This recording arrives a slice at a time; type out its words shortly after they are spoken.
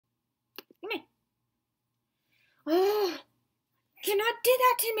Come here. Oh, you cannot do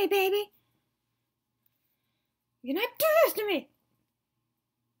that to me, baby. You cannot do this to me.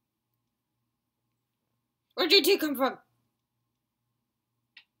 Where'd you two come from?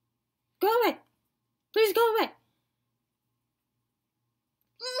 Go away. Please go away.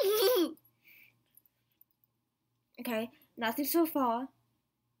 Okay, nothing so far.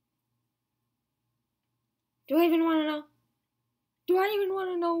 Do I even want to know? Do I even want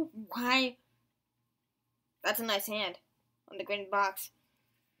to know why? That's a nice hand on the green box.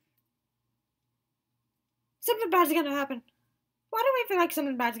 Something bad's gonna happen. Why do I feel like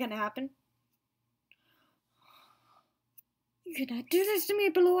something bad's gonna happen? You cannot do this to me,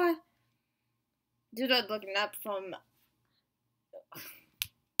 Balua. Dude, I'm looking up from...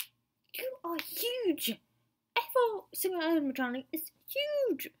 You are huge. I thought single animatronic is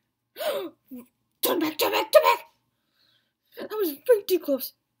huge. Turn back, turn back, turn back. That was way too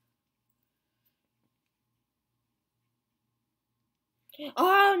close.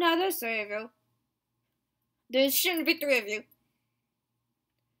 Oh, now there's three of you. There shouldn't be three of you.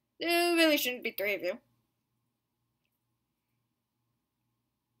 There really shouldn't be three of you.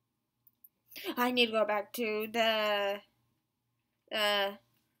 I need to go back to the... I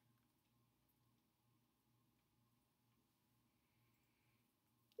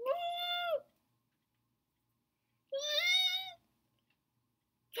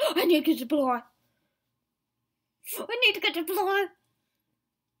need to get to Bloor. I need to get to Bloor.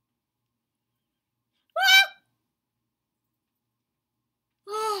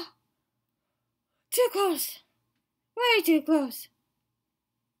 Oh, too close. Way too close.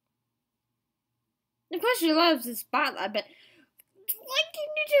 Of course she loves the spotlight, but why do you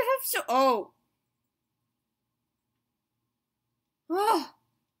need to have so... Oh. Oh.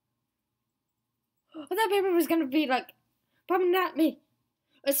 I thought Baby was gonna be like, probably not me.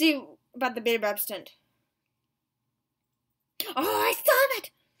 Let's see about the Baby Rap stunt. Oh, I saw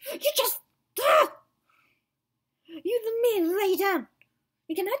it! You just... Ah! You the man, lay down.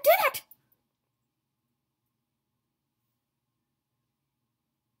 You cannot do that.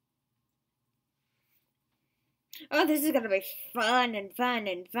 Oh, this is gonna be fun and fun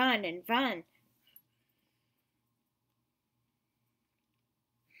and fun and fun.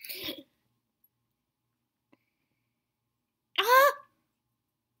 Ah!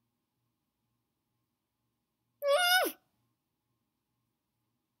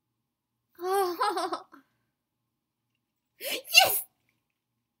 Oh. Yes!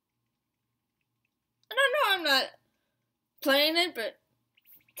 I don't know, I'm not playing it, but...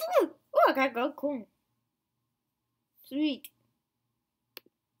 Oh, I gotta go, cool. Sweet.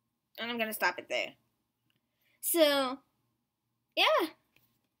 And I'm gonna stop it there. So, yeah.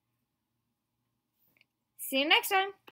 See you next time.